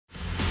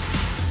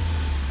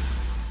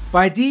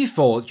By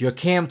default, your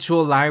CAM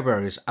tool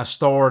libraries are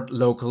stored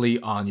locally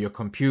on your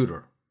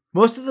computer.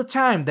 Most of the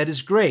time that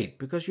is great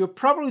because you're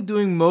probably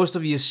doing most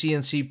of your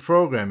CNC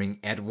programming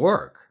at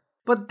work.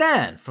 But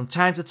then, from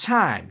time to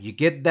time, you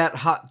get that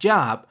hot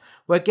job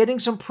where getting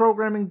some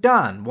programming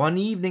done one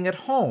evening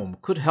at home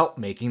could help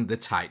making the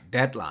tight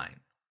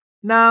deadline.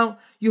 Now,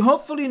 you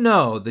hopefully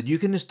know that you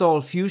can install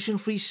Fusion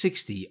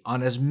 360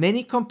 on as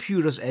many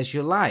computers as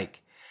you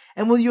like,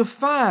 and with your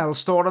files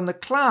stored on the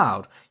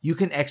cloud, you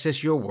can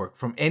access your work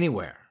from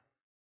anywhere.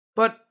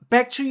 But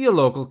back to your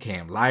local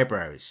CAM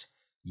libraries.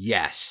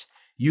 Yes,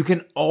 you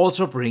can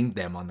also bring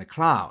them on the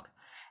cloud,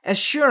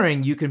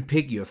 assuring you can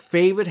pick your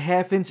favorite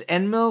half-inch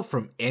end mill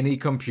from any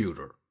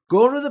computer.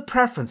 Go to the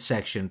Preference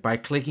section by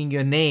clicking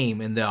your name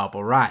in the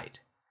upper right.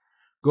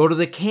 Go to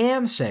the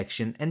CAM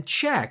section and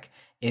check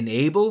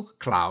Enable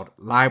Cloud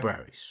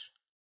Libraries.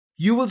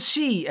 You will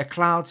see a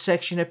cloud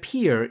section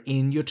appear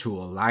in your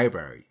tool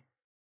library.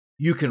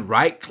 You can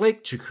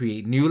right-click to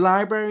create new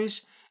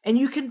libraries, and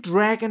you can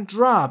drag and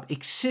drop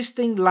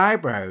existing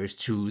libraries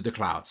to the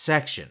cloud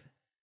section.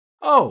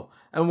 Oh,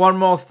 and one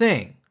more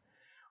thing.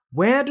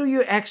 Where do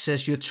you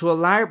access your tool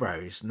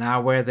libraries now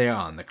where they're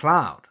on the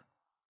cloud?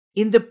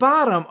 In the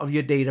bottom of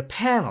your data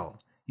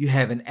panel, you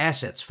have an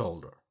Assets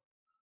folder.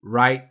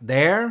 Right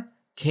there,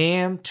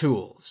 CAM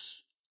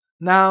Tools.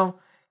 Now,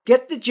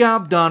 get the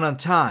job done on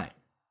time.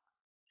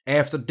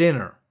 After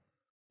dinner,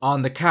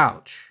 on the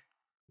couch,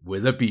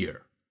 with a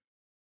beer.